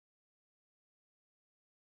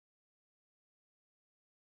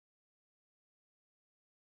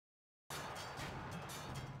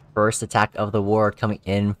First attack of the war coming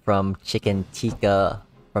in from Chicken Tikka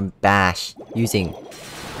from Bash using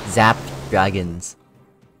Zap Dragons.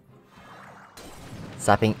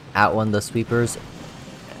 Zapping out one of the sweepers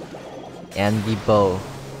and the bow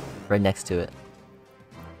right next to it.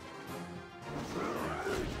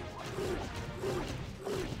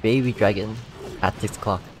 Baby Dragon at 6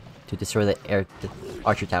 o'clock to destroy the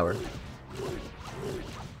archer tower.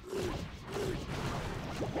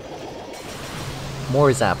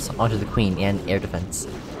 More zaps onto the queen and air defense.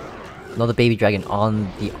 Another baby dragon on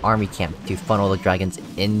the army camp to funnel the dragons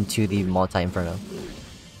into the multi-inferno.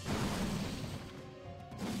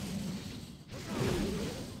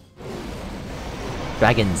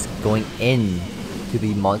 Dragons going in to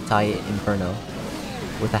the multi-inferno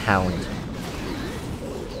with a hound.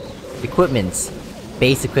 Equipments.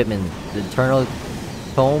 Base equipment. The Eternal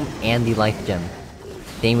Tome and the Life Gem.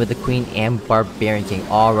 Same with the Queen and Barbarian King,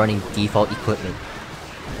 all running default equipment.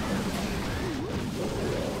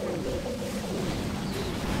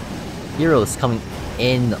 Heroes coming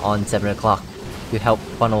in on 7 o'clock to help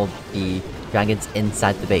funnel the dragons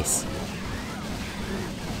inside the base.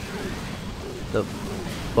 The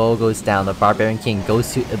bow goes down, the Barbarian King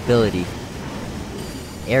goes to ability.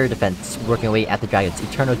 Air defense working away at the dragons.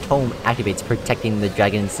 Eternal Tome activates, protecting the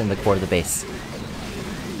dragons in the core of the base.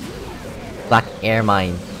 Black Air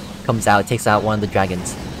Mine comes out, takes out one of the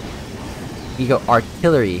dragons. Eagle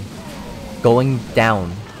Artillery going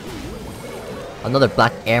down. Another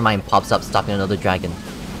Black Air Mine pops up, stopping another dragon.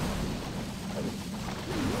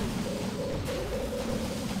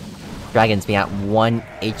 Dragons being at 1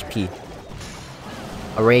 HP.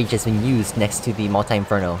 A rage has been used next to the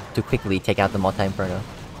multi-inferno to quickly take out the multi-inferno.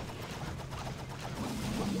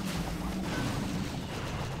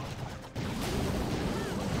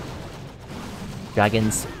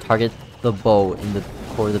 Dragons target the bow in the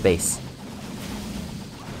core of the base.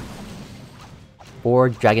 4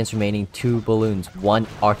 dragons remaining, 2 balloons, 1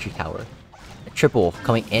 archer tower. A triple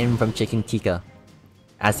coming in from Chicken Tikka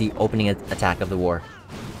as the opening attack of the war.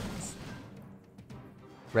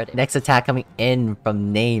 Next attack coming in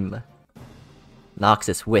from Name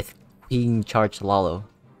Noxus with Queen Charge Lalo.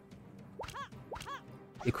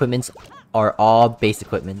 Equipments are all base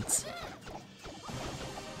equipments.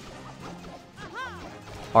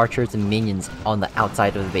 Archers and minions on the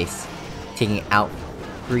outside of the base, taking out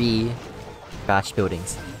 3 trash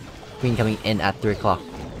buildings. Queen coming in at 3 o'clock.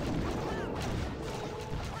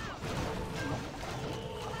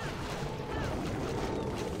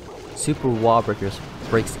 Super Wallbreakers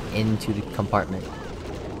breaks into the compartment.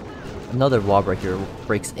 Another Wallbreaker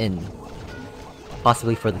breaks in,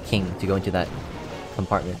 possibly for the king to go into that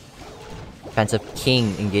compartment. Offensive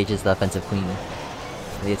King engages the offensive queen.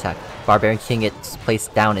 The attack. Barbarian King gets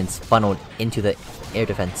placed down and funneled into the air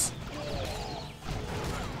defense.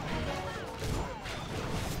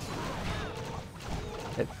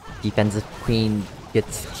 The defensive queen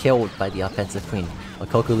gets killed by the offensive queen. A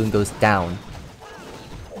Kokoloon goes down.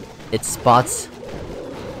 It spots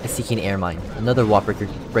a Seeking Air Mine. Another Wallbreaker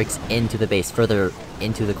breaks into the base, further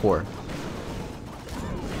into the core.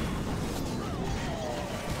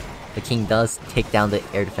 The king does take down the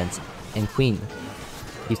air defense, and queen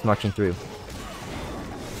keeps marching through.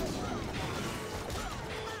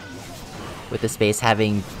 With this base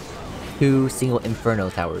having 2 single Inferno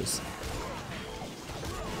towers,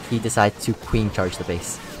 he decides to queen charge the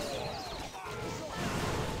base.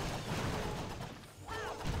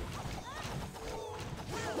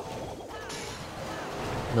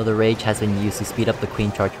 Another rage has been used to speed up the queen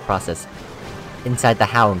charge process. Inside the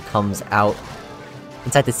hound comes out...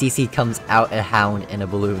 Inside the CC comes out a hound and a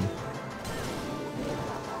balloon.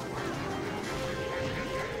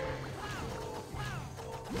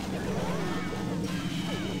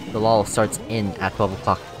 The lull starts in at 12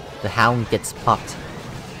 o'clock. The hound gets popped.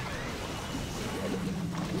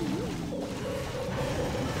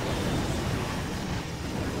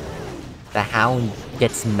 The hound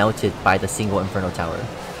gets melted by the single Inferno Tower.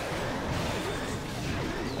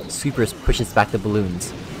 Sweepers pushes back the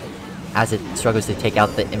balloons as it struggles to take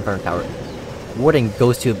out the Inferno Tower. Warden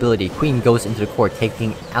goes to ability, Queen goes into the core,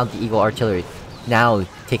 taking out the Eagle Artillery. Now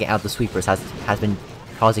taking out the sweepers has been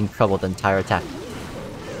causing trouble the entire attack.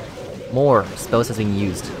 More spells has been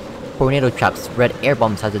used. Tornado traps, red air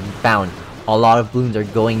bombs has been found. A lot of balloons are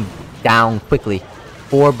going down quickly.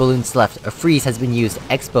 4 balloons left. A freeze has been used.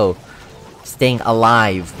 Expo staying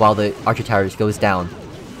alive while the archer towers goes down.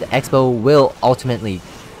 The Expo will ultimately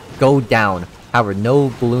go down. However, no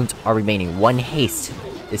balloons are remaining. 1 haste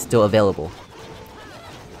is still available.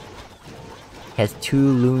 He has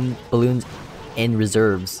 2 balloons in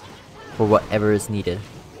reserves for whatever is needed.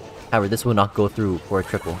 However, this will not go through for a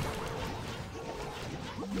triple.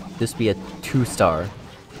 This will be a 2-star.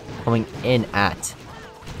 Coming in at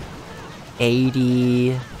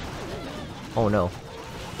 80... Oh no.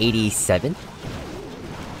 87?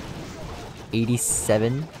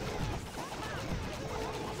 87?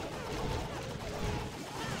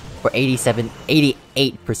 For 87,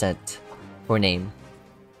 88% for name.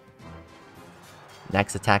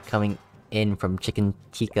 Next attack coming in from Chicken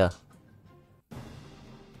Tikka.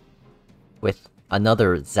 With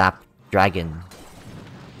another Zap Dragon.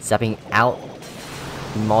 Zapping out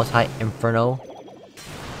the Multi-Inferno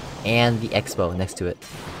and the Expo next to it.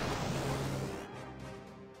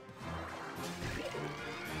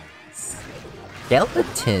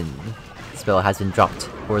 Skeleton spell has been dropped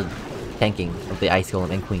for tanking of the Ice Golem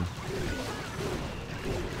and Queen.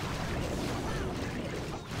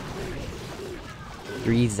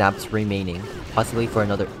 Three zaps remaining, possibly for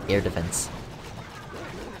another air defense.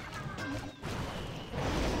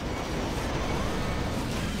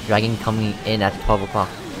 Dragon coming in at 12 o'clock.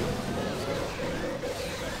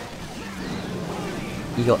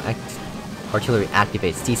 Eagle Artillery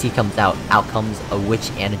activates. CC comes out. Out comes a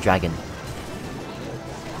Witch and a Dragon.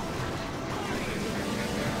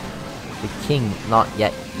 The King not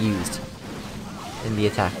yet used in the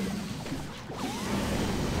attack.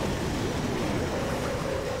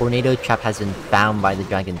 Tornado Trap has been found by the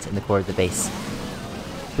dragons in the core of the base.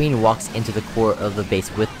 Queen walks into the core of the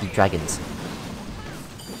base with the dragons.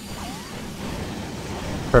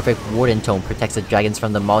 Perfect Warden Tome protects the dragons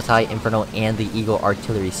from the Multi-Inferno and the Eagle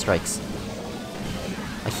Artillery strikes.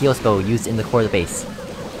 A heal spell used in the core of the base.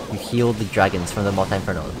 You heal the dragons from the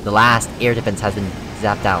Multi-Inferno. The last air defense has been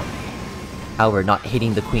zapped out. However, not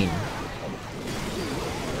hitting the Queen.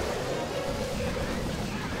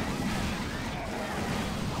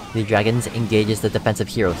 The dragons engages the defensive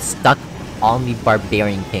hero, stuck on the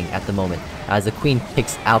Barbarian King at the moment. As the Queen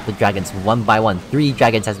picks out the dragons one by one, 3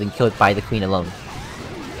 dragons has been killed by the Queen alone.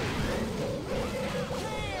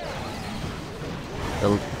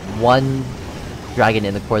 The 1 dragon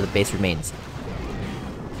in the core of the base remains.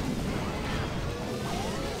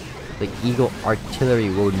 The Eagle Artillery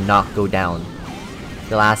will not go down.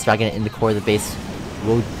 The last dragon in the core of the base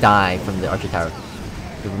will die from the Archer Tower.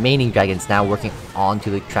 The remaining dragons now working onto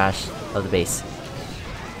the trash of the base.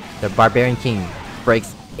 The Barbarian King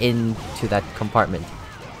breaks into that compartment.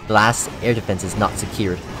 The last air defense is not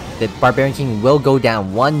secured. The Barbarian King will go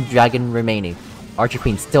down. 1 dragon remaining. Archer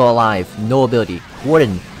Queen still alive, no ability.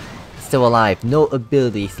 Warden still alive, no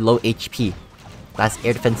ability, low HP. Last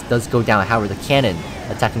air defense does go down, however the cannon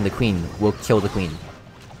attacking the Queen will kill the Queen.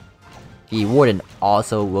 The Warden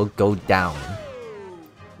also will go down.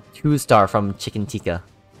 2-star from Chicken Tikka.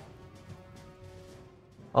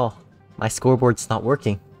 Oh, my scoreboard's not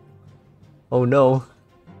working. Oh no.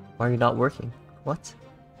 Why are you not working? What?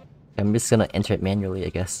 I'm just gonna enter it manually, I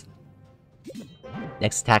guess.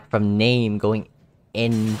 Next attack from Name going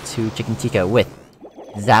into Chicken Tikka with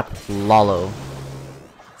Zap Lalo.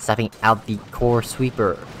 Zapping out the Core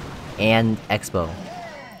Sweeper and Expo.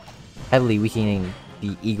 Heavily weakening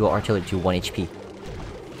the Eagle Artillery to 1 HP.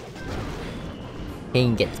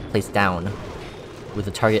 King gets placed down with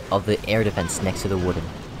the target of the air defense next to the Warden.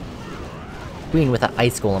 Queen with an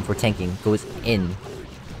Ice Golem for tanking goes in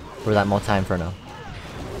for that Multi-Inferno.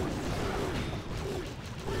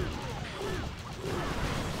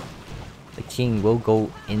 The King will go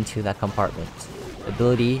into that compartment.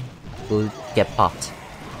 Ability will get popped.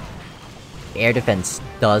 Air defense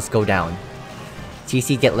does go down.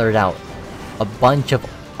 CC get lured out. A bunch of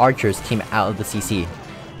archers came out of the CC.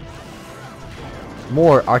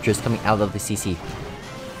 More archers coming out of the CC.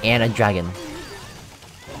 And a dragon.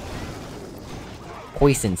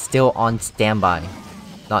 Poison still on standby.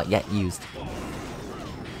 Not yet used.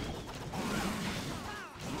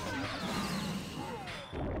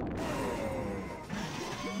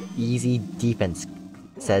 Easy defense,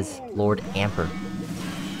 says Lord Amper.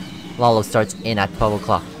 Lalo starts in at 12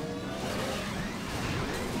 o'clock.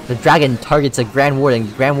 The dragon targets a Grand Warden.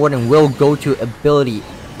 Grand Warden will go to ability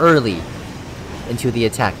early into the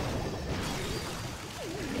attack.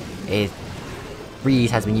 A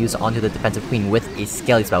freeze has been used onto the defensive Queen with a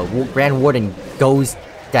Skelly spell. Grand Warden goes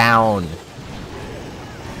down.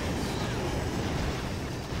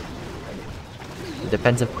 The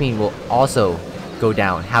defensive Queen will also go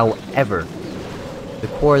down. However, the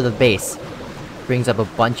core of the base brings up a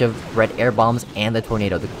bunch of red air bombs and the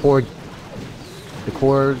tornado. The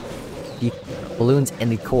balloons in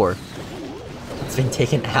the core. It's been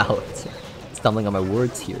taken out. Stumbling on my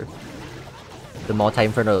words here. The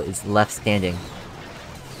Multi-Inferno is left standing.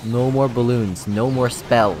 No more balloons, no more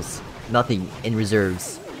spells, nothing in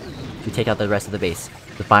reserves. to take out the rest of the base.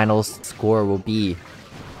 The final score will be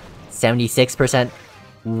 76%,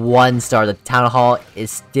 1 star. The Town Hall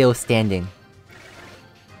is still standing.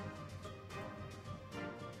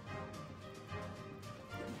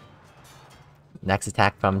 Next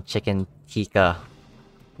attack from Chicken Tikka,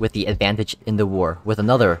 with the advantage in the war, with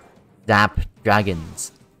another Zap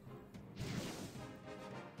Dragons.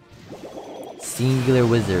 Singular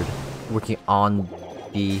Wizard working on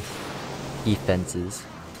the defenses.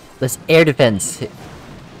 This air defense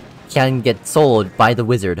can get soloed by the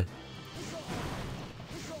wizard,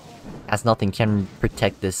 as nothing can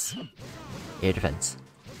protect this air defense.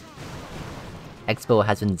 Expo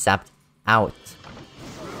has been zapped out.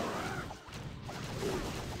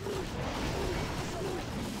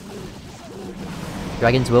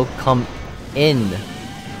 Dragons will come in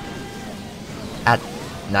at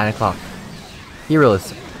 9 o'clock.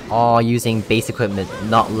 Heroes all using base equipment,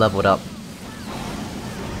 not leveled up.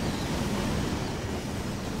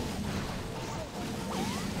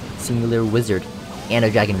 Singular Wizard and a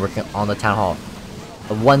Dragon working on the Town Hall.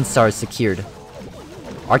 A 1 star is secured.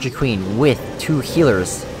 Archer Queen with 2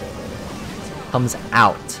 healers comes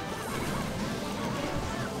out.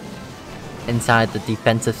 Inside the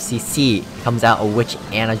defensive CC comes out a Witch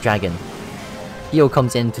and a Dragon. Heal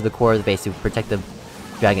comes into the core of the base to protect the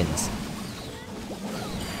dragons.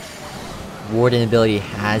 Warden ability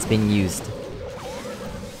has been used.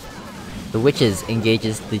 The Witches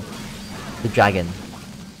engages the Dragon,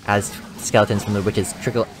 as skeletons from the Witches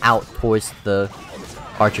trickle out towards the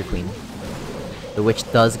Archer Queen. The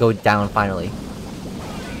Witch does go down finally.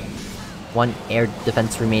 1 air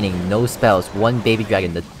defense remaining, no spells, 1 baby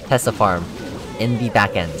dragon, the Tessa farm, in the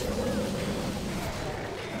back end.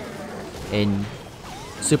 And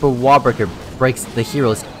Super Wallbreaker breaks the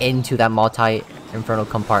heroes into that multi-infernal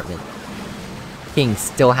compartment. King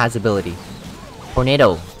still has ability.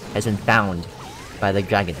 Tornado has been found by the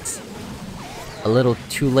dragons. A little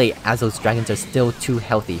too late, as those dragons are still too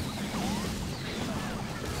healthy.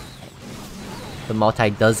 The multi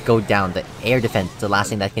does go down. The air defense, the last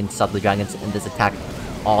thing that can stop the dragons in this attack,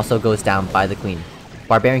 also goes down by the queen.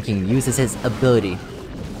 Barbarian King uses his ability.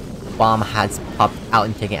 Bomb has popped out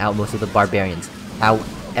and taken out most of the barbarians.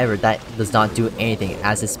 However, that does not do anything,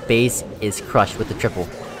 as his base is crushed with the triple.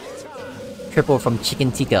 Triple from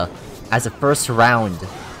Chicken Tikka, as the first round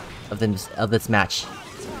of this match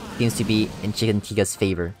seems to be in Chicken Tikka's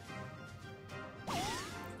favor.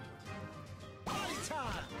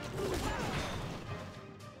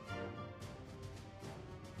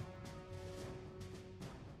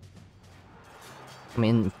 I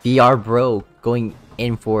mean, VR Bro going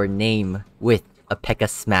in for a name with a P.E.K.K.A.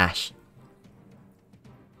 Smash.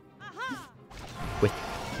 With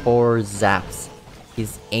 4 zaps.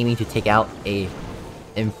 He's aiming to take out a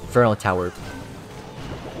Infernal Tower.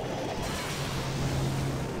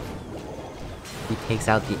 He takes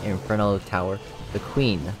out the Infernal Tower. The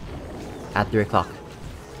Queen at 3 o'clock.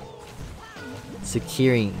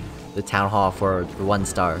 Securing the Town Hall for the 1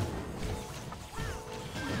 star.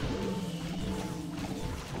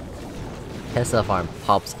 Tesla farm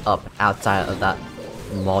pops up outside of that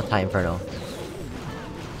multi-inferno.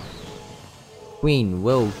 Queen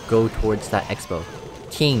will go towards that expo.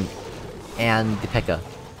 King and the P.E.K.K.A.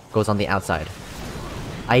 goes on the outside.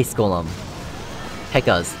 Ice Golem,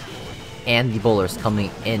 P.E.K.K.A.s, and the bowlers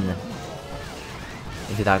coming into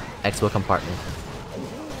that expo compartment.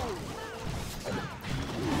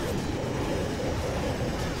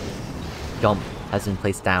 Jump has been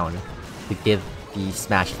placed down to give the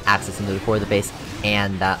Smash access into the core of the base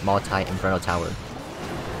and that multi-inferno tower.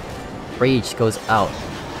 Rage goes out.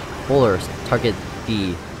 Bowlers target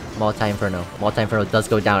the multi-inferno. Multi-inferno does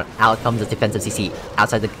go down. Out comes the defensive CC.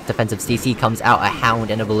 Outside the defensive CC comes out a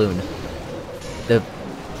hound and a balloon. The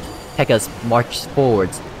P.E.K.K.A.s march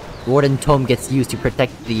forwards. Warden Tome gets used to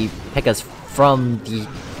protect the P.E.K.K.A.s from the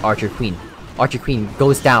Archer Queen. Archer Queen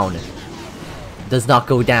goes down. Does not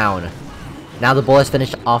go down. Now the bowlers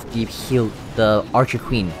finish off the Archer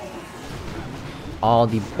Queen. All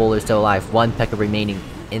the bowlers still alive. 1 P.E.K.K.A. remaining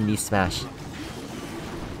in the Smash.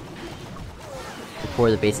 The core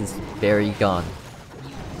of the base is very gone.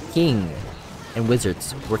 King and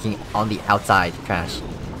Wizards working on the outside trash.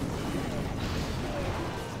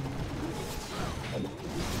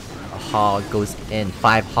 A hog goes in.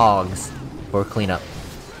 5 hogs for cleanup.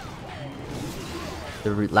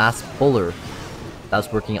 The last bowler that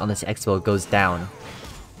was working on this expo goes down.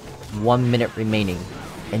 1 minute remaining,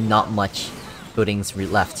 and not much buildings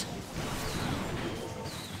left.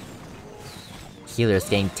 Healers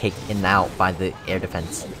getting taken out by the air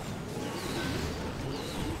defense.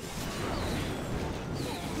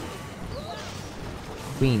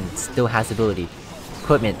 Queen still has ability.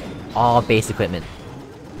 Equipment, all base equipment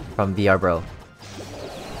from VR Bro.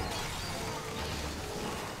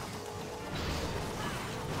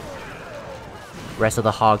 Rest of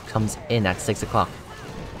the hog comes in at 6 o'clock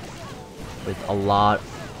with a lot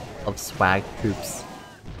of swag troops.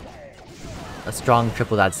 A strong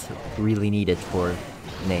triple that's really needed for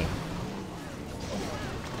name.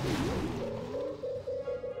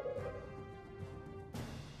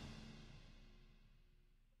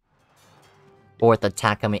 Fourth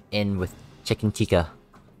attack coming in with Chicken Tikka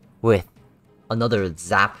with another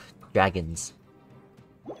Zap Dragons.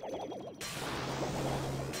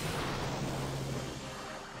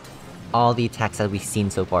 All the attacks that we've seen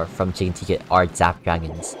so far from Chicken Tikka are Zap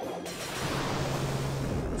Dragons.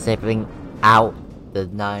 Saving out the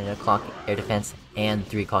 9 o'clock air defense and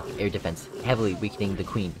 3 o'clock air defense, heavily weakening the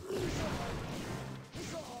Queen.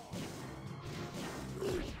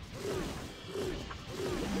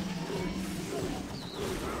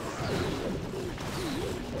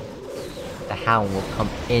 The Hound will come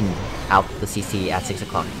in out the CC at 6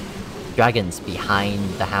 o'clock. Dragons behind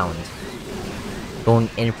the Hound. Going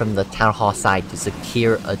in from the Town Hall side to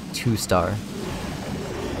secure a 2-star.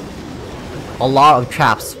 A lot of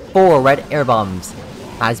traps, 4 red air bombs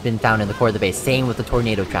has been found in the core of the base, same with the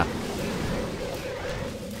tornado trap.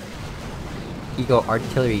 Eagle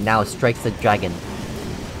Artillery now strikes the dragon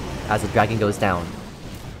as the dragon goes down.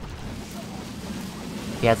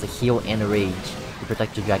 He has a heal and a rage to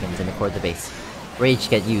protect the dragons in the core of the base. Rage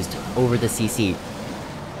get used over the CC,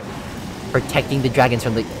 protecting the dragons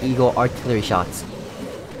from the Eagle Artillery shots.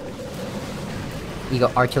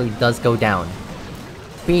 Eagle Artillery does go down.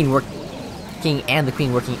 Queen working and the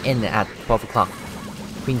Queen working in at 12 o'clock.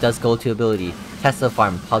 Queen does go to ability. Tesla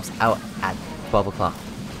Farm pops out at 12 o'clock.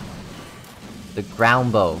 The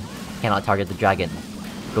ground bow cannot target the dragon.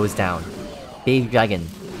 Goes down. Baby dragon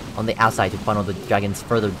on the outside to funnel the dragons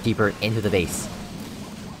further deeper into the base.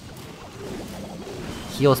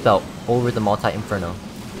 Heal spell over the multi-inferno.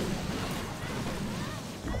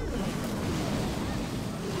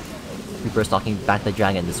 Sweeper stalking back the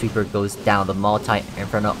dragon. The sweeper goes down. The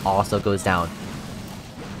multi-inferno also goes down.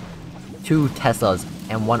 2 Teslas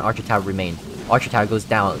and 1 Archer Tower remain. Archer Tower goes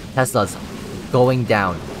down. Teslas going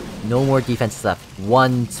down. No more defenses left.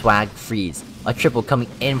 1 swag freeze. A triple coming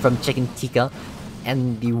in from Chicken Tikka.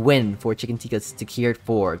 And the win for Chicken Tikka is secured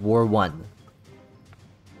for War 1.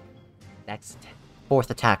 Next,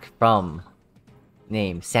 4th attack from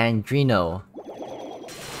name Sandrino.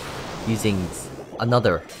 Using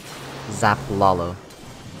another Zap Lalo.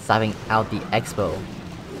 Saving out the Expo.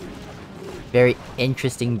 Very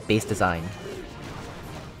interesting base design.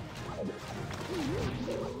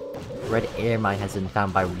 Red air mine has been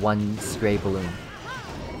found by 1 stray balloon.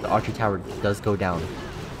 The Archer Tower does go down,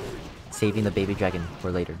 saving the baby dragon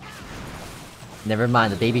for later. Never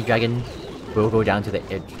mind, the baby dragon will go down to the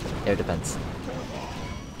air defense.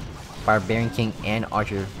 Barbarian King and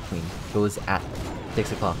Archer Queen goes at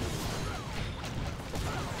 6 o'clock.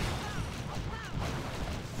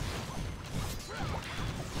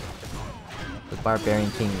 The Barbarian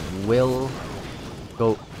King will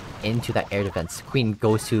go into that air defense. Queen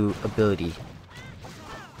goes to ability,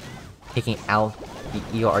 taking out the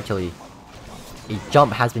Eagle Artillery. A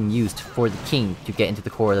jump has been used for the King to get into the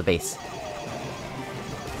core of the base.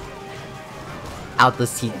 Out the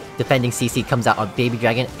defending CC comes out a baby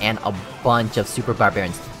dragon and a bunch of super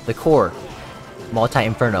barbarians. The core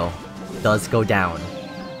multi-inferno does go down.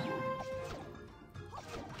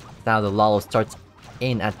 Now the Lalo starts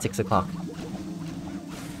in at 6 o'clock.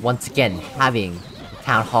 Once again, having the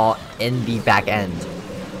Town Hall in the back end.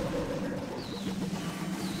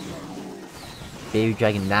 Baby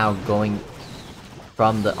Dragon now going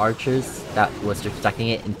from the archers that was protecting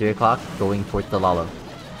it in 3 o'clock, going towards the Lalo.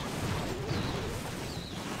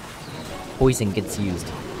 Poison gets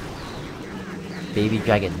used. Baby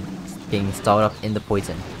Dragon being stalled up in the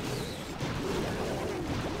poison.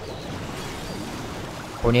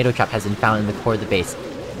 Tornado Trap has been found in the core of the base.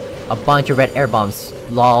 A bunch of red air bombs.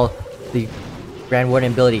 Lol, the Grand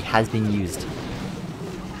Warden ability has been used.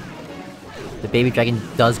 The Baby Dragon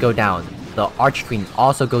does go down. The Arch Queen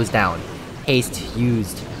also goes down. Haste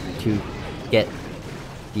used to get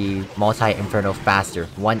the multi-inferno faster.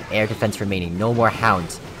 1 air defense remaining. No more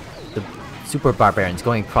hounds. The Super Barbarians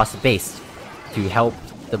going across the base to help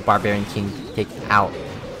the Barbarian King take out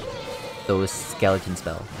those skeleton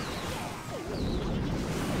spells.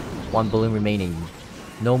 1 balloon remaining.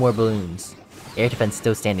 No more balloons. Air defense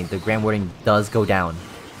still standing. The Grand Warden does go down.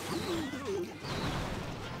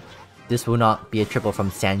 This will not be a triple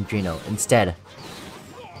from Sandrino. Instead,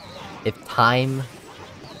 if time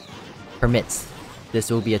permits, This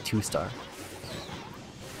will be a 2-star.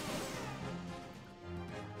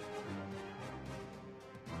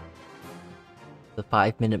 The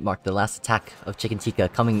 5-minute mark, the last attack of Chicken Tikka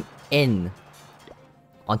coming in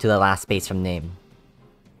onto the last base from name.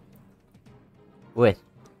 With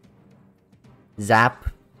Zap,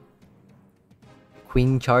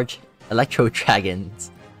 Queen Charge, Electro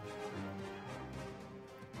Dragons.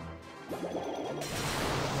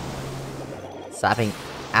 Zapping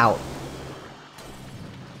out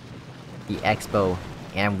the X-Bow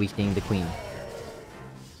and weakening the Queen.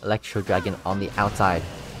 Electro Dragon on the outside.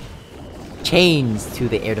 Chains to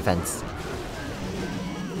the air defense.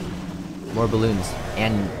 More balloons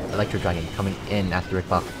and Electro Dragon coming in at 3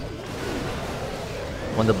 o'clock.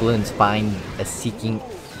 One of the balloons find a Seeking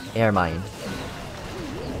Air Mine.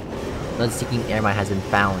 Another Seeking Air Mine has been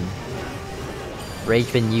found.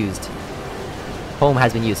 Rage been used. Home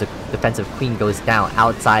has been used. The defensive Queen goes down.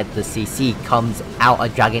 Outside the CC comes out a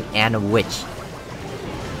Dragon and a Witch.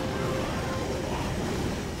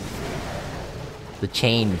 The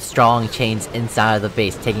chain, strong chains inside of the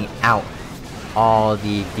base, taking out all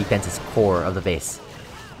the defense's core of the base.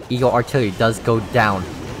 Eagle Artillery does go down.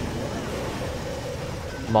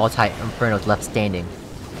 Multi-Infernos left standing.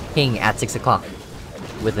 King at 6 o'clock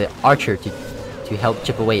with the Archer to help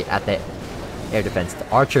chip away at the air defense. The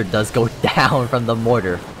Archer does go down from the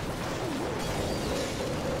mortar.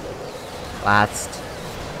 Last,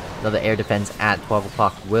 another air defense at 12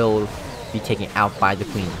 o'clock will be taken out by the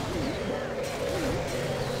Queen.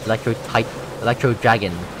 Electro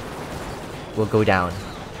Dragon will go down.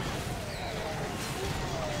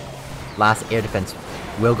 Last air defense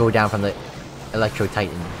will go down from the Electro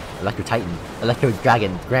Dragon.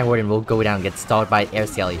 Grand Warden will go down, get stalled by Air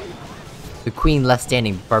Skelly. The Queen left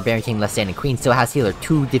standing, Barbarian King left standing. Queen still has healer,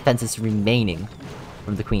 2 defenses remaining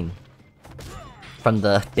from the Queen. From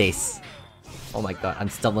the base. Oh my god, I'm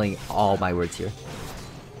stumbling all my words here.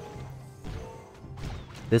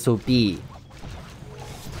 This will be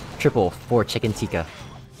triple for Chicken Tikka.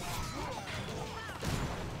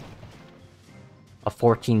 A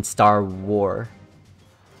 14-star war.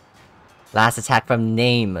 Last attack from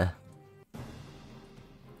name.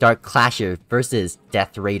 Dark Clasher versus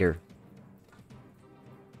Death Raider.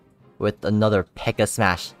 With another P.E.K.K.A.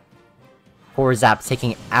 smash. 4 zaps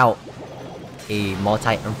taking out a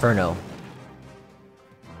multi-inferno.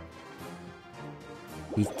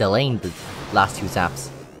 He's delaying the last 2 zaps.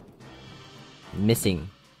 Missing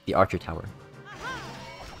the Archer Tower.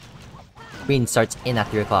 Queen starts in at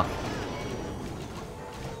 3 o'clock.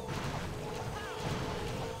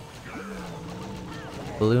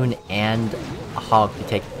 Balloon and a Hog to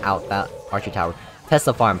take out that Archer Tower.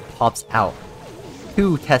 Tesla Farm pops out.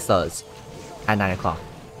 2 Teslas at 9 o'clock.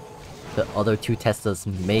 The other 2 Teslas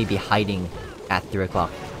may be hiding at 3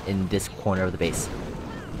 o'clock in this corner of the base.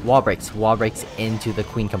 Wall breaks into the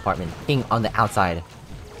Queen compartment. King on the outside.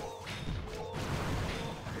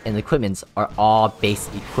 And the equipments are all base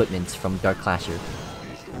equipments from Dark Clasher.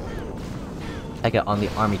 P.E.K.K.A. on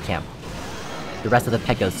the army camp. The rest of the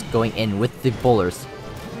P.E.K.K.As going in with the bowlers.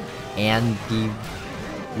 And the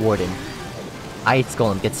Warden. Ice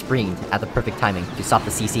Golem gets springed at the perfect timing to stop the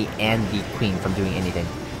CC and the Queen from doing anything.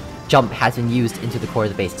 Jump has been used into the core of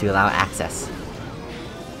the base to allow access.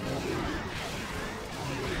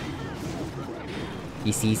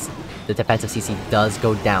 The defensive CC does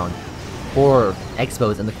go down. 4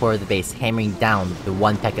 Expos in the core of the base, hammering down the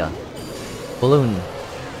 1 P.E.K.K.A. Balloon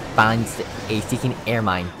finds a Seeking Air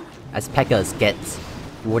Mine as P.E.K.K.As gets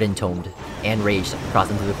Warden Tomed and Raged across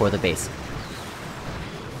into the core of the base.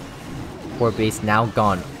 Core base now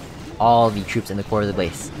gone. All the troops in the core of the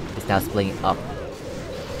base is now splitting up.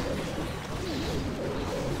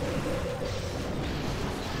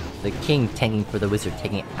 The King tanking for the Wizard,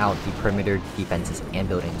 taking out the perimeter defenses and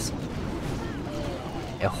buildings.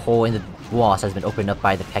 A hole in the walls has been opened up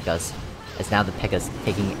by the P.E.K.K.As, as now the P.E.K.K.As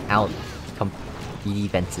taking out the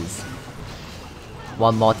defenses.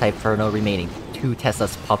 One multi-inferno remaining. 2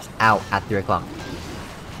 Teslas pops out at 3 o'clock.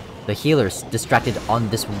 The healers distracted on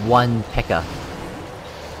this 1 P.E.K.K.A.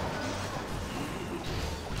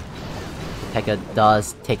 The P.E.K.K.A.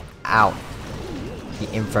 does take out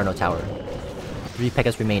the Inferno Tower. 3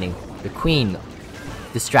 P.E.K.K.As remaining. The Queen,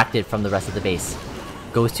 distracted from the rest of the base,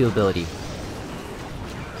 goes to ability.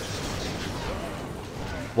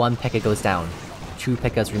 1 P.E.K.K.A. goes down. 2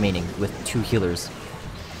 P.E.K.K.As remaining with 2 healers.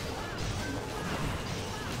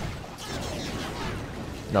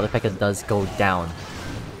 Another P.E.K.K.A. does go down.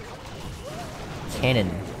 Cannon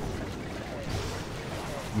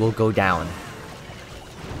will go down.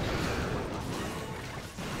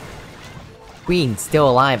 Queen still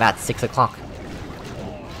alive at 6 o'clock.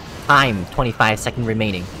 Time, 25-second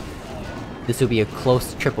remaining. This will be a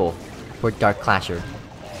close triple for Dark Clasher.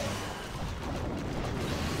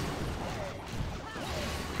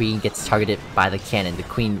 Queen gets targeted by the cannon. The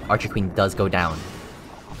queen, Archer Queen does go down.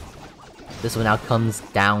 This one now comes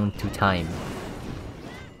down to time.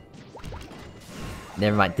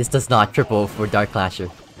 Never mind, this does not triple for Dark Clasher.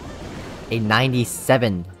 A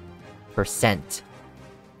 97%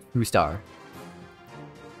 2-star.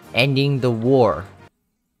 Ending the war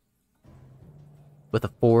with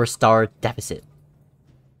a 4-star deficit.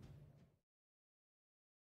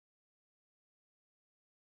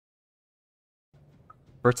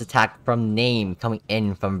 First attack from Name coming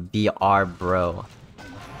in from VR Bro.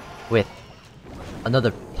 With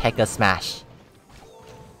another Pekka Smash.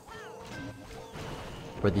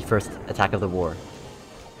 For the first attack of the war.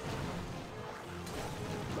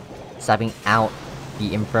 Stabbing out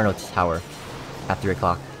the Inferno Tower at 3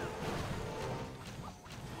 o'clock.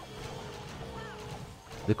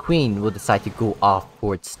 The Queen will decide to go off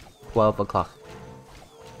towards 12 o'clock.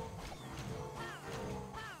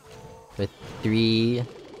 With 3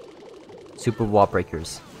 Super Wall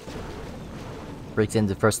Breakers. Breaks in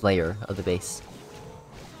the first layer of the base.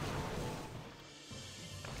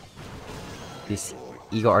 This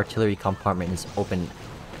Eagle Artillery compartment is open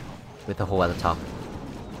with a hole at the top.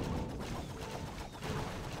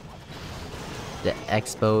 The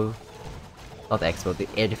Expo... Not the Expo, the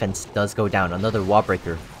air defense does go down. Another wall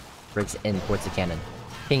breaker breaks in towards the cannon.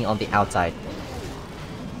 King on the outside.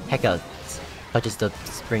 Pekka touches the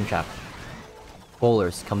spring trap.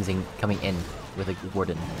 Bowlers coming in with a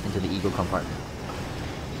warden into the Eagle compartment.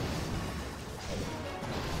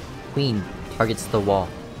 Queen targets the wall.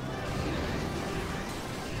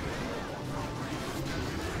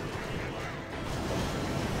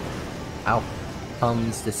 Out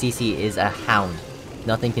comes the CC is a Hound.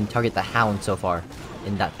 Nothing can target the Hound so far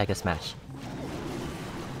in that Pekka Smash.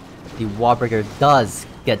 The Wallbreaker does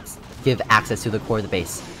give access to the core of the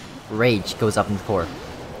base. Rage goes up in the core.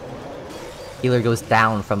 Healer goes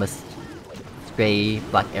down from a stray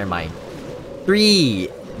Black Air Mine. 3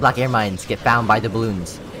 Black Air Mines get found by the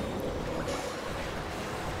balloons.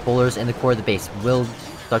 Bowlers in the core of the base will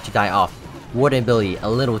start to die off. Warden ability a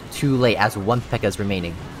little too late as 1 Pekka is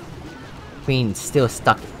remaining. Queen still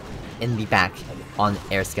stuck in the back on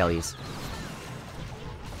air skellies.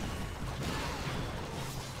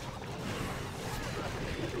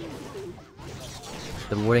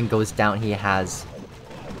 The warden goes down. He has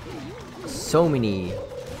so many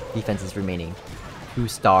defenses remaining.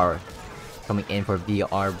 2-star coming in for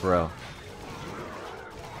VR Bro.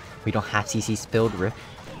 We don't have CC spilled Rip.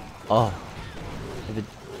 Oh.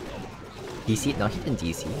 DC? No, he didn't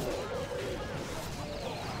DC.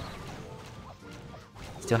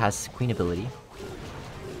 Still has Queen ability.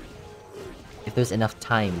 If there's enough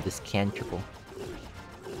time, this can triple.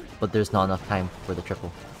 But there's not enough time for the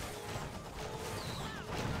triple.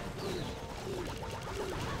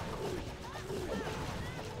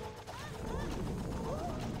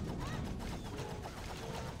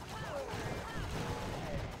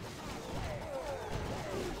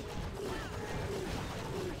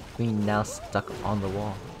 Queen now stuck on the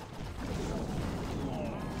wall.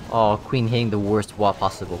 Oh, Queen hitting the worst wall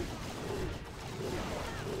possible.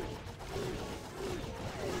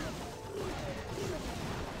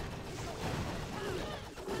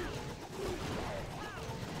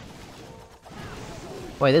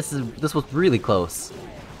 Wait, this was really close.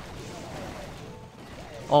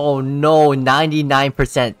 Oh no,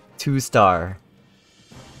 99% 2-star.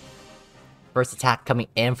 First attack coming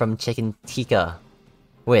in from Chicken Tikka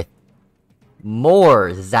with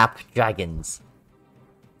more Zap Dragons.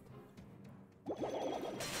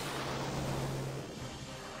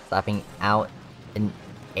 Slapping out an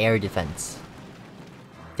air defense.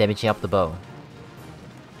 Damaging up the bow.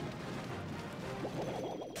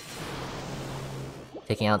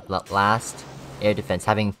 Taking out the last air defense,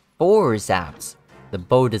 having 4 zaps. The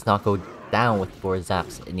bow does not go down with 4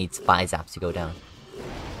 zaps, it needs 5 zaps to go down.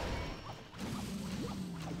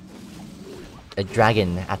 A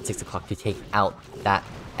dragon at 6 o'clock to take out that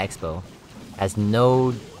Expo, as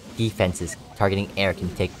no defenses targeting air can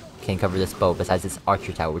cover this bow besides this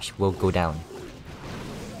archer tower, which will go down.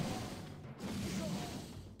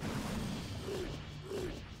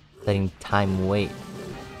 Letting time wait.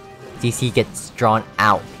 DC gets drawn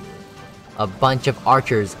out. A bunch of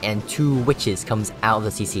archers and 2 witches comes out of the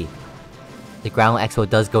CC. The ground expo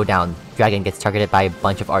does go down. Dragon gets targeted by a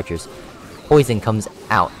bunch of archers. Poison comes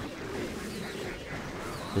out.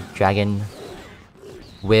 The dragon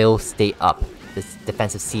will stay up. This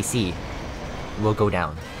defensive CC will go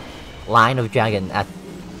down. Line of dragon at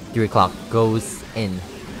 3 o'clock goes in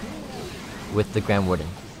with the Grand Warden.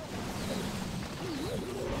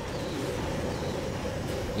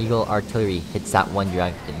 Eagle Artillery hits that one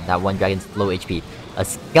dragon. That one dragon's low HP. A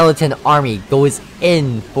skeleton army goes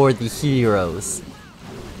in for the heroes.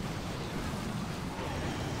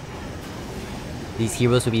 These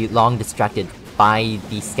heroes will be long distracted by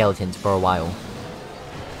the skeletons for a while.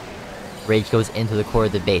 Rage goes into the core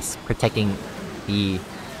of the base, protecting the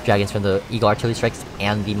dragons from the Eagle Artillery strikes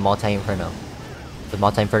and the Multi-Inferno. The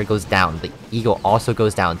Multi-Inferno goes down. The Eagle also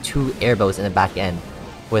goes down. 2 airbows in the back end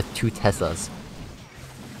with 2 Teslas.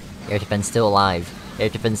 Air defense still alive. Air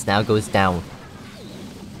defense now goes down.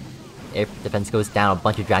 Air defense goes down. A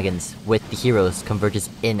bunch of dragons with the heroes converges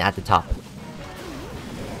in at the top.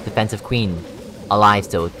 Defensive Queen alive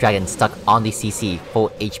still. Dragon stuck on the CC. Full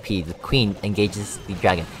HP. The Queen engages the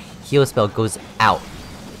dragon. Heal spell goes out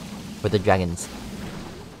for the dragons.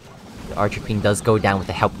 The Archer Queen does go down with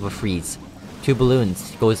the help of a freeze. 2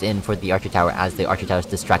 balloons goes in for the Archer Tower as the Archer Tower is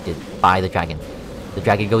distracted by the dragon. The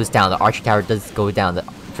dragon goes down. The Archer Tower does go down. The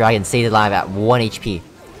dragon stayed alive at 1 HP.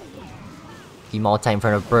 The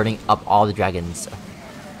Multi-Inferno burning up all the dragons.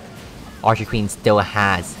 Archer Queen still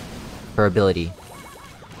has her ability.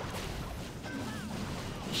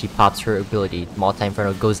 She pops her ability.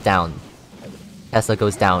 Multi-Inferno goes down. Tesla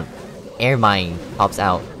goes down. Air Mine pops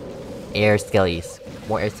out. Air Skellies.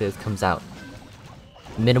 More Air Skellies comes out.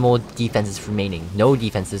 Minimal defenses remaining. No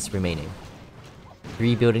defenses remaining.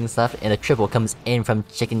 3 buildings left, and a triple comes in from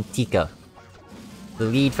Chicken Tikka. The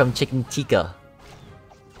lead from Chicken Tikka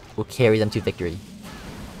will carry them to victory.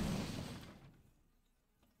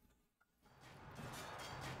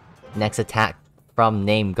 Next attack from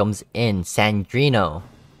name comes in Sandrino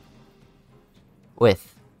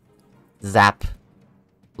with Zap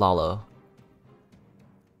Lalo.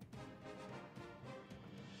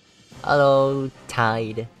 Hello,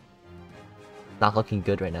 Tide. Not looking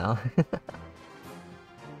good right now.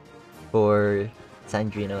 For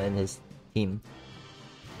Sandrino and his team.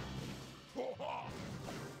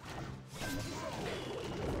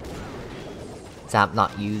 Zap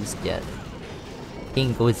not used yet.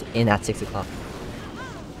 King goes in at 6 o'clock.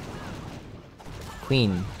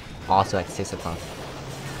 Queen also at 6 o'clock.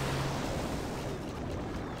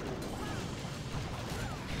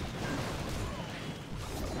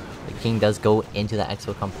 The king does go into the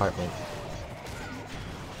expo compartment.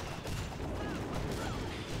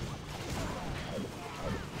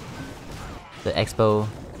 The expo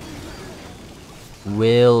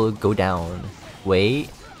will go down. Wait.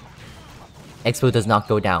 Expo does not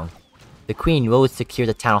go down. The queen will secure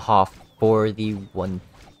the town hall for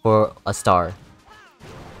a star.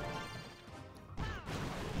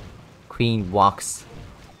 Queen walks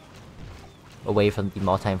away from the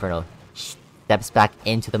Multi-Inferno. Steps back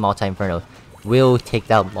into the Multi-Inferno. Will take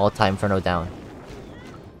that Multi-Inferno down.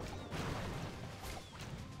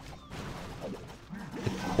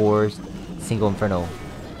 The core single Inferno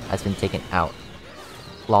has been taken out.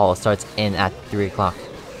 Lol starts in at 3 o'clock.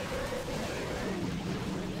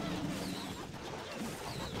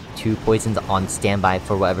 2 poisons on standby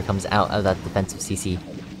for whatever comes out of that defensive CC.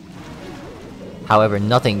 However,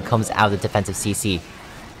 nothing comes out of the defensive CC.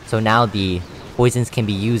 So now the poisons can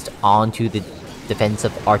be used onto the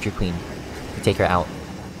defensive Archer Queen to take her out.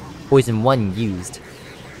 Poison 1 used.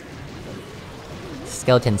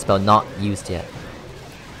 Skeleton spell not used yet.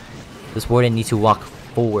 This warden needs to walk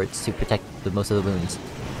forwards to protect most of the wounds.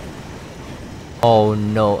 Oh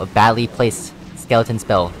no, a badly placed skeleton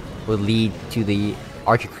spell will lead to the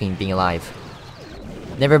Archer Queen being alive.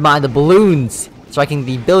 Never mind, the balloons striking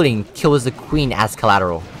the building kills the queen as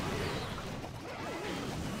collateral.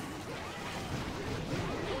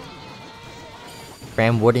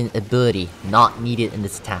 Grand Warden ability not needed in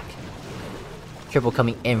this attack. Triple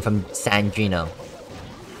coming in from Sandrino.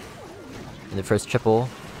 And the first triple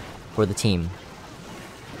for the team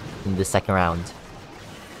in the second round.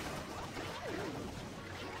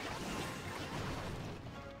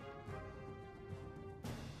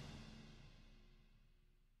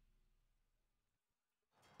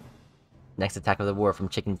 Next attack of the war from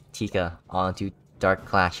Chicken Tikka onto Dark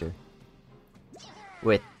Clasher.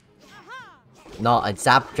 With not a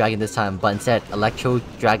Zap Dragon this time, but instead Electro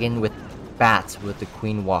Dragon with Bats with the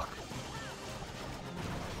Queen Walk.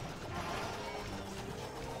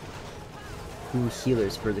 Two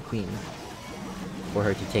healers for the Queen, for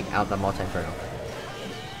her to take out the Multi-Inferno.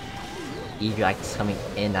 E-Drax coming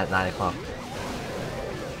in at 9 o'clock.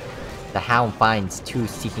 The Hound finds 2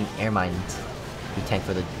 Seeking Air Mines to tank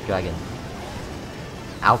for the Dragon.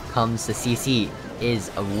 Out comes the CC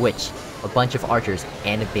is a Witch, a bunch of archers,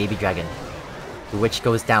 and a baby dragon. The Witch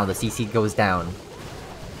goes down, the CC goes down.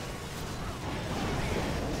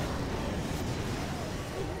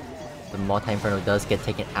 Multi-Inferno does get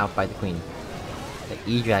taken out by the Queen. The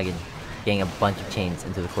E-Dragon getting a bunch of chains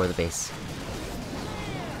into the core of the base.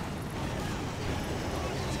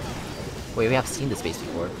 Wait, we have seen this base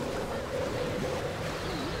before.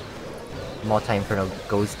 Multi-Inferno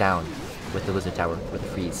goes down with the Wizard Tower, with the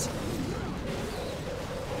freeze.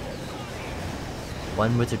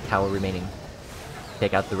 One Wizard Tower remaining.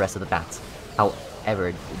 Take out the rest of the bats. However,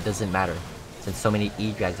 it doesn't matter, since so many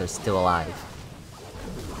E-Drags are still alive.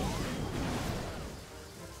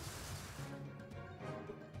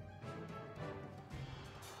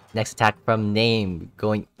 Next attack from Name,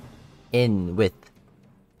 going in with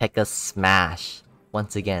P.E.K.K.A. Smash,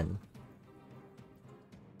 once again.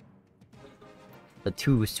 The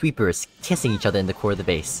two sweepers kissing each other in the core of the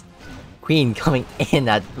base. Queen coming in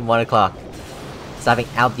at 1 o'clock, stopping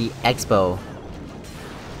out the Expo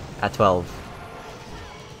at 12.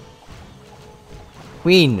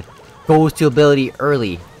 Queen goes to ability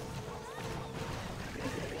early.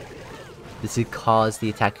 This would cause the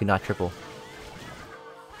attack to not triple.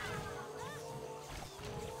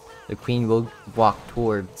 The Queen will walk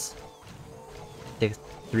towards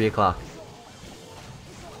 3 o'clock.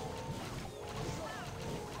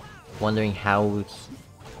 Wondering how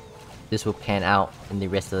this will pan out in the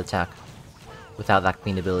rest of the attack without that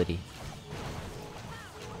Queen ability.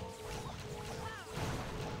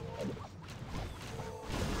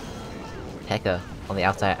 P.E.K.K.A. on the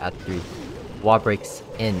outside at 3. Wall breaks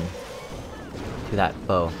in to that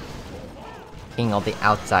bow. King on the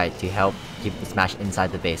outside to help keep the smash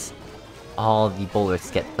inside the base. All the bowlers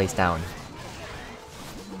get placed down.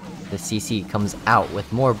 The CC comes out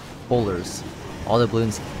with more bowlers. All the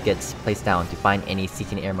balloons gets placed down to find any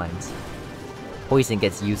seeking air mines. Poison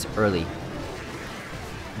gets used early.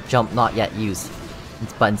 Jump not yet used,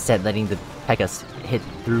 but instead letting the P.E.K.K.A. hit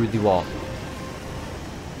through the wall.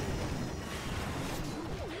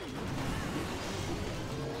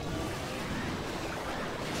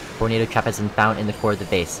 Tornado Trap has been found in the core of the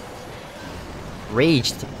base.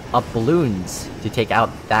 Raged up balloons to take out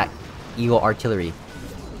that Eagle Artillery.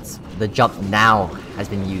 The jump now has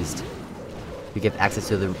been used to give access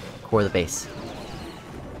to the core of the base.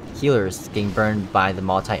 Healers getting burned by the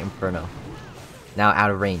Multi-Inferno. Now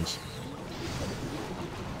out of range.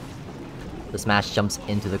 The smash jumps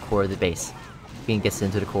into the core of the base. Queen gets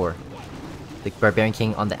into the core. The Barbarian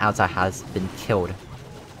King on the outside has been killed.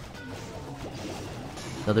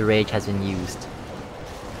 Another rage has been used,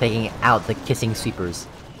 taking out the Kissing Sweepers.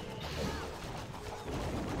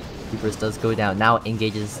 Sweepers does go down, now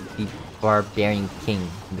engages the Barbarian King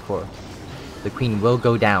in the core. The Queen will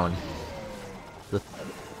go down. The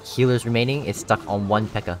healers remaining is stuck on one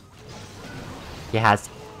P.E.K.K.A. He has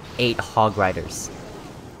 8 Hog Riders,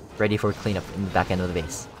 ready for cleanup in the back end of the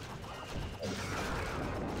base.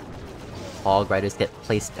 Hog Riders get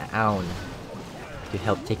placed down to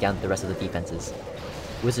help take out the rest of the defenses.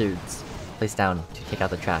 Wizards placed down to take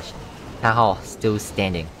out the trash. Town Hall still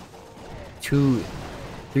standing.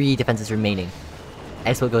 3 defenses remaining.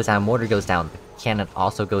 Expo goes down, Mortar goes down, Cannon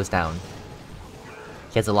also goes down.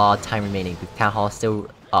 He has a lot of time remaining. The Town Hall is still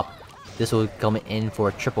up. This will come in for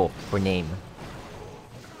a triple for Name.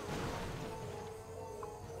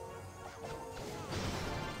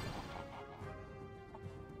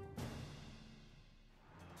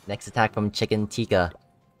 Next attack from Chicken Tikka.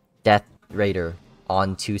 Death Raider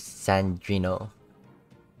onto Sandrino.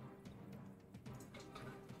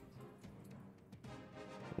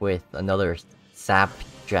 With another Zap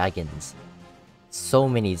Dragons. So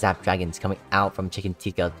many Zap Dragons coming out from Chicken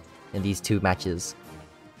Tikka in these 2 matches.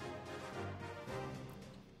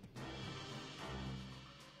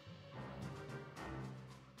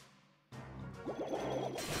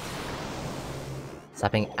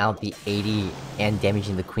 Zapping out the 80 and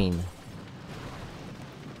damaging the Queen.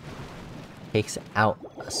 Takes out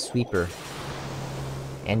a Sweeper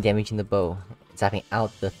and damaging the bow. Zapping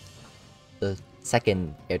out the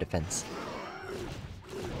second air defense.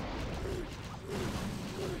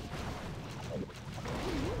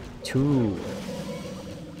 Two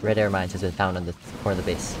red air mines has been found on the corner of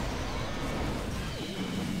the base.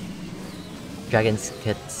 Dragons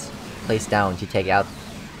gets placed down to take out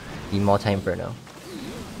the Multi-Inferno.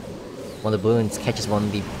 One of the balloons catches one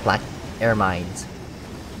of the black air mines,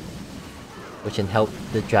 which can help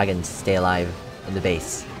the dragons stay alive in the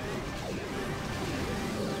base.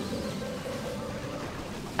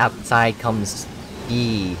 Outside comes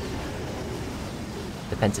the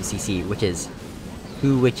defensive CC, which is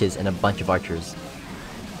 2 witches and a bunch of archers.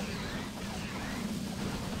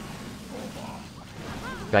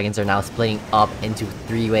 Dragons are now splitting up into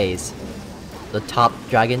 3 ways. The top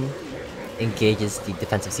dragon engages the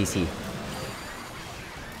defensive CC.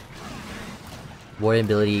 Warden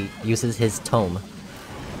ability uses his tome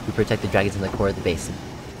to protect the dragons in the core of the base.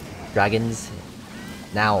 Dragons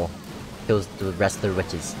now kills the rest of the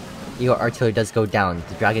witches. Eagle artillery does go down.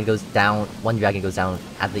 The dragon goes down. One dragon goes down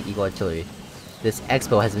at the eagle artillery. This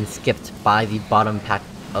expo has been skipped by the bottom pack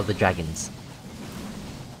of the dragons.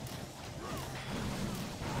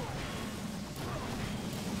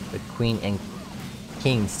 The queen and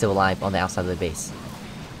king still alive on the outside of the base.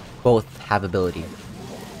 Both have ability.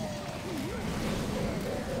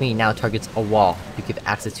 Queen now targets a wall to give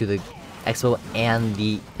access to the expo and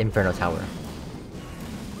the inferno tower.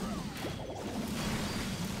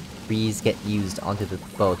 Breeze get used onto the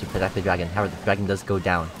bow to protect the dragon. However, the dragon does go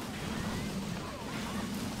down.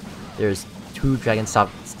 There's 2 dragons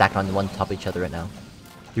stacked on one top of each other right now.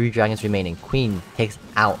 3 dragons remaining. Queen takes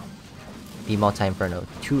out the multi-inferno.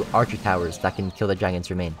 2 archer towers that can kill the dragons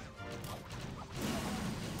remain.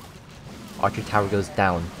 Archer tower goes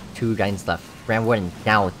down. 2 dragons left. Grand Warden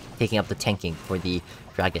now taking up the tanking for the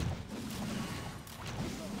dragon.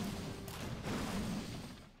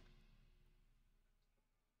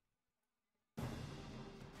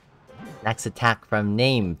 Next attack from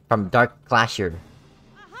Dark Clasher.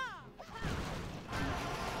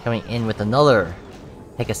 Coming in with another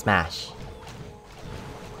Tikka smash.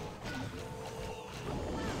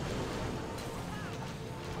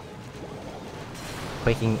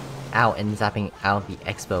 Quaking out and zapping out the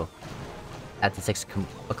expo at the 6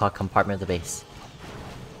 o'clock compartment of the base.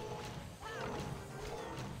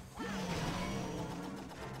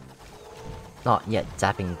 Not yet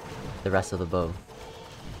zapping the rest of the bow.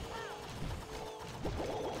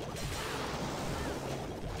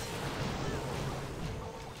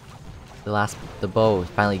 The bow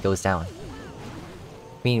finally goes down.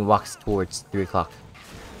 Queen walks towards 3 o'clock.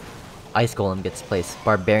 Ice Golem gets placed.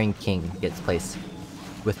 Barbarian King gets placed.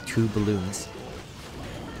 With 2 balloons.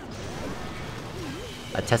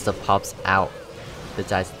 A Tesla pops out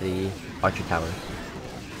besides the Archer Tower.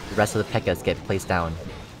 The rest of the P.E.K.K.A.s get placed down.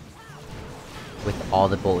 With all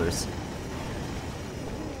the bowlers.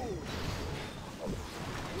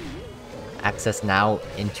 Access now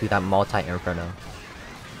into that multi-inferno.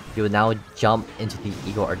 You will now jump into the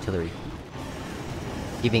Eagle Artillery,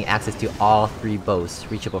 giving access to all 3 bows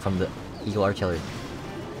reachable from the Eagle Artillery.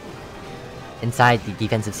 Inside the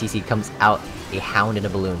defensive CC comes out a Hound in a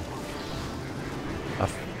balloon.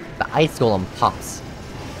 The Ice Golem pops.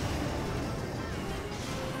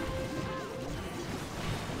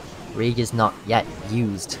 Rage is not yet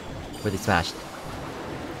used for the smash.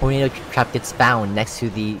 Tornado Trap gets found next to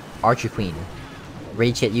the Archer Queen.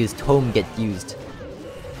 Rage get used, Tome get used.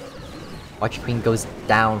 Archer Queen goes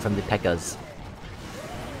down from the P.E.K.K.A.s.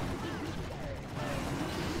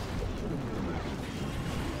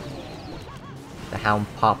 The Hound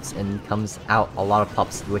pops and comes out a lot of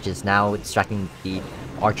pops, which is now distracting the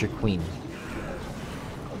Archer Queen.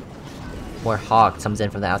 More Hog comes in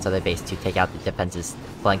from the outside of the base to take out the defenses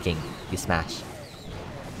flanking the smash.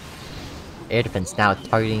 Air defense now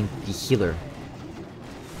targeting the healer.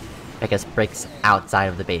 P.E.K.K.A.s breaks outside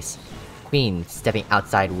of the base. Queen stepping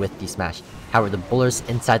outside with the smash. However, the bowlers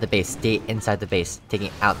inside the base stay inside the base, taking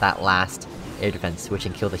out that last air defense, which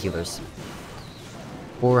can kill the healers.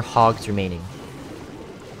 4 hogs remaining.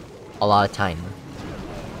 A lot of time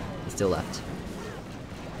is still left.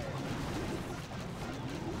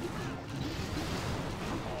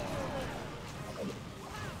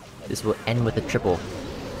 This will end with a triple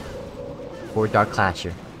for Dark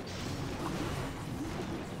Clasher,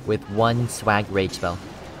 with 1 swag rage spell.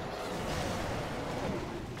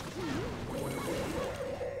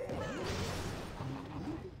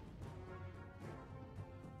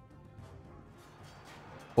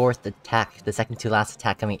 Fourth attack, the second to last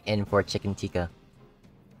attack coming in for Chicken Tikka.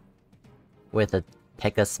 With a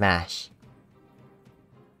P.E.K.K.A. smash.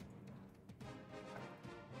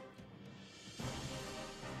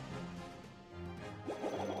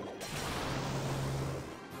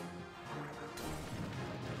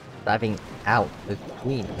 Diving out the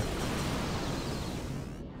Queen.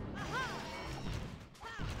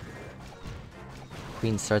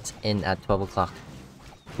 Queen starts in at 12 o'clock.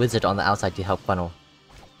 Wizard on the outside to help funnel.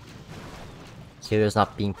 Healer's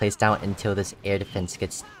not being placed down until this air defense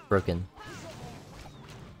gets broken.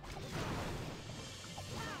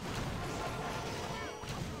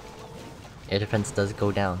 Air defense does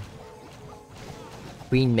go down.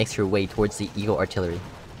 Queen makes her way towards the Eagle Artillery.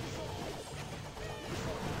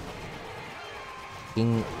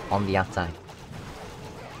 King on the outside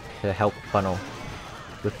to help funnel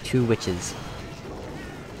with 2 witches.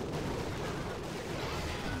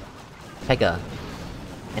 P.E.K.K.A.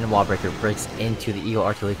 and Wallbreaker breaks into the Eagle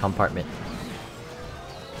Artillery compartment.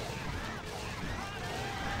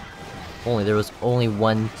 Only there was only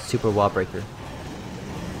one super wall breaker.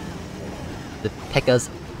 The P.E.K.K.A.s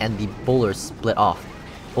and the bowlers split off.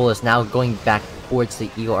 Bowlers now going back towards the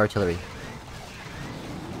Eagle Artillery.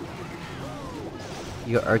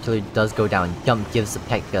 Eagle Artillery does go down. Jump gives the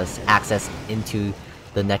P.E.K.K.A.s access into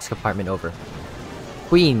the next compartment over.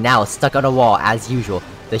 Queen now stuck on a wall as usual.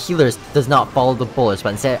 The healers does not follow the bowlers, but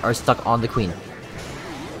instead are stuck on the queen.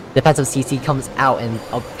 Defensive CC comes out, and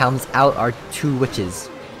comes out are 2 witches.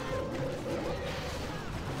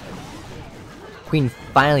 Queen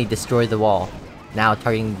finally destroyed the wall, now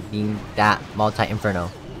targeting that multi-inferno.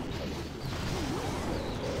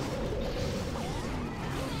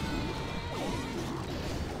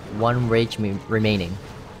 One rage remaining.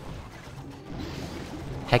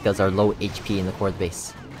 P.E.K.K.A.s are low HP in the core of the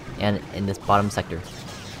base, and in this bottom sector.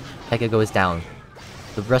 P.E.K.K.A. goes down.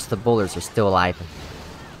 The rest of the bowlers are still alive.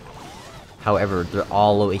 However, they're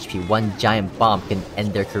all low HP. One giant bomb can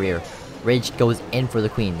end their career. Rage goes in for the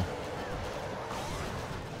queen.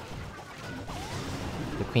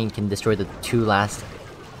 The queen can destroy the 2 last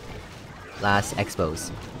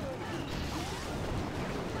expos.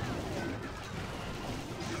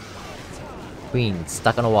 Queen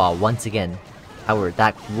stuck on a wall once again. However,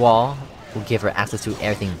 that wall will give her access to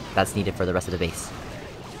everything that's needed for the rest of the base.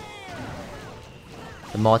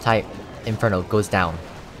 The multi-inferno goes down.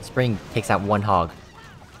 Spring takes out 1 hog.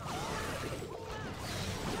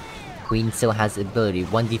 Queen still has the ability.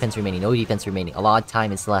 1 defense remaining, no defense remaining. A lot of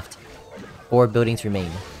time is left. 4 buildings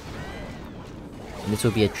remain. And this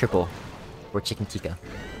will be a triple for Chicken Tikka.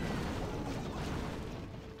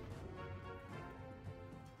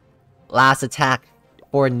 Last attack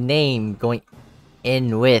for name going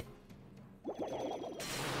in with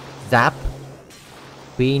Zap,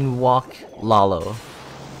 Queen Walk, Lalo.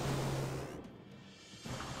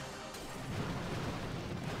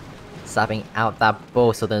 Slapping out that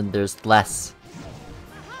bow so then there's less.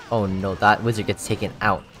 Oh no, that wizard gets taken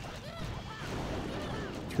out.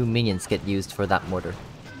 2 minions get used for that mortar.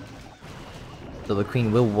 So the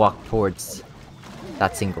queen will walk towards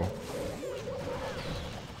that single.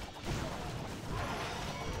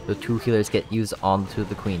 The 2 healers get used onto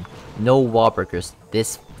the queen. No wall breakers.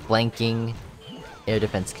 This flanking air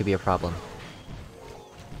defense could be a problem.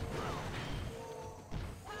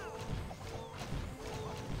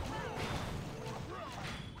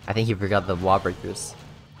 I think he forgot the wall breakers.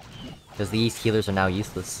 Because these healers are now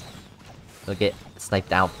useless. They'll get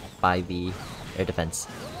sniped out by the air defense.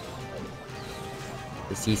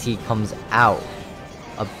 The CC comes out.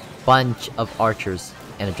 A bunch of archers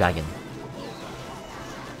and a dragon.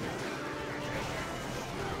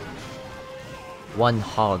 One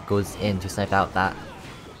hog goes in to snipe out that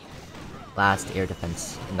last air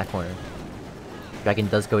defense in that corner. Dragon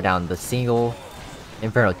does go down. The single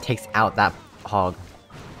Inferno takes out that hog.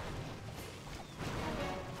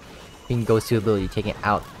 Queen goes to ability, taking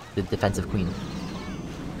out the defensive queen.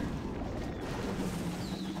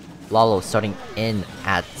 Lalo starting in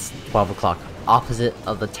at 12 o'clock, opposite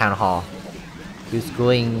of the town hall. Who's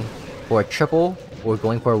going for a triple or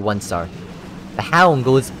going for a 1-star? The Hound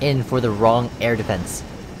goes in for the wrong air defense.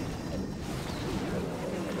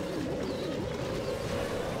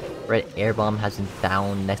 Red air bomb has been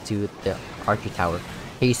found next to the archer tower.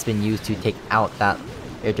 Haste been used to take out that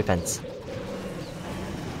air defense.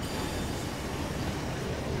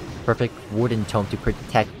 Perfect wooden tome to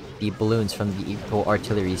protect the balloons from the equal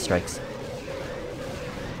artillery strikes.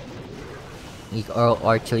 Equal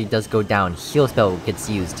artillery does go down. Heal spell gets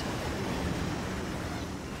used.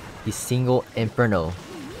 The single Inferno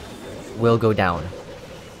will go down.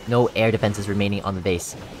 No air defenses remaining on the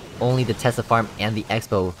base. Only the Tesla farm and the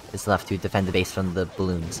Expo is left to defend the base from the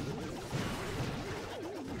balloons.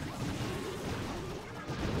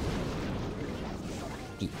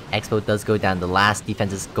 The Expo does go down. The last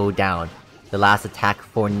defenses go down. The last attack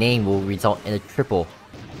for name will result in a triple.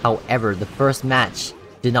 However, the first match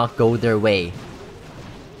did not go their way.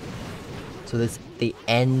 So they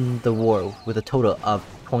end the war with a total of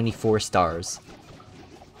 24 stars.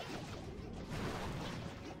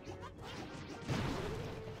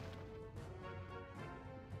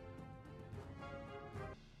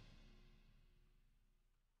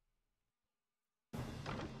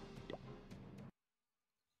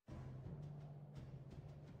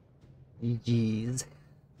 GG's.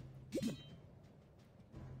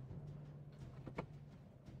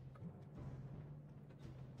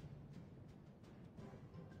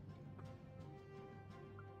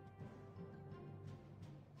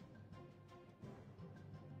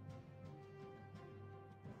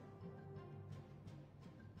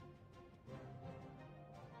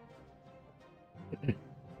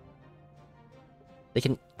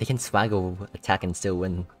 they can swaggle attack and still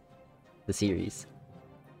win the series.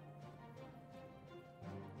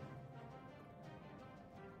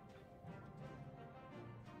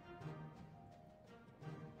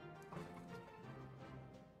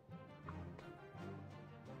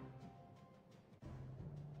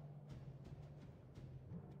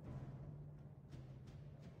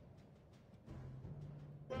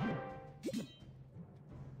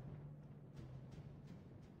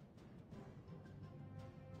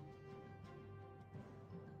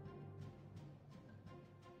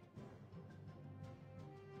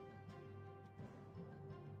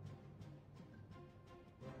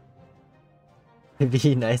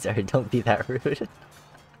 Be nice or don't be that rude.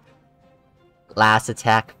 Last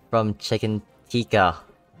attack from Chicken Tikka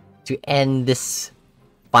to end this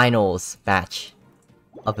finals match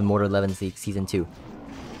of the Mortal 11 League Season 2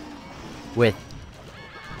 with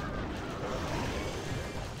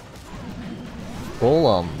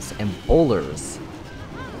golems and bowlers.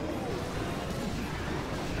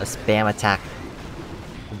 A spam attack.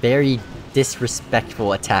 Very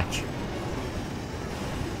disrespectful attack.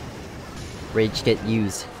 Rage get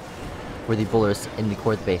used for the bowlers in the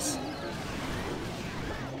court base.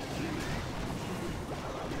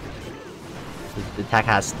 The attack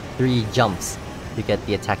has 3 jumps to get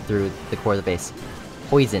the attack through the core of the base.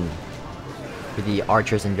 Poison for the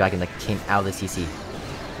archers and dragon that came out of the CC.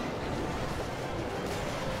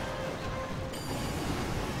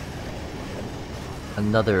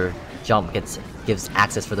 Another jump gives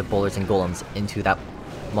access for the bowlers and golems into that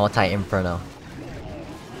multi-inferno.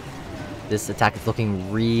 This attack is looking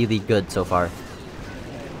really good so far.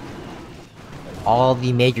 All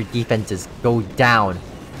the major defenses go down.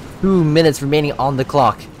 2 minutes remaining on the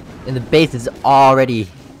clock, and the base is already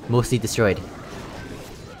mostly destroyed.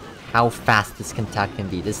 How fast this attack can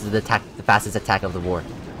be. This is the fastest attack of the war.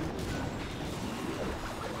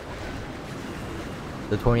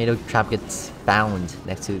 The tornado trap gets found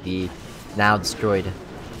next to the now destroyed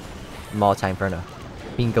multi-inferno.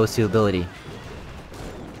 Queen goes to ability.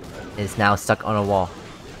 Is now stuck on a wall.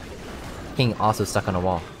 King also stuck on a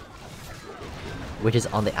wall, which is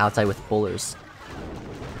on the outside with bowlers.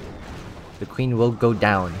 The queen will go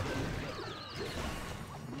down.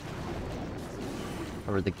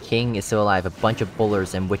 However, the king is still alive. A bunch of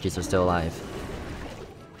bowlers and witches are still alive.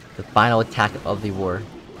 The final attack of the war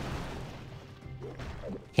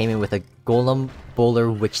came in with a golem bowler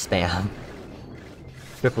witch spam.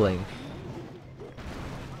 Tripling.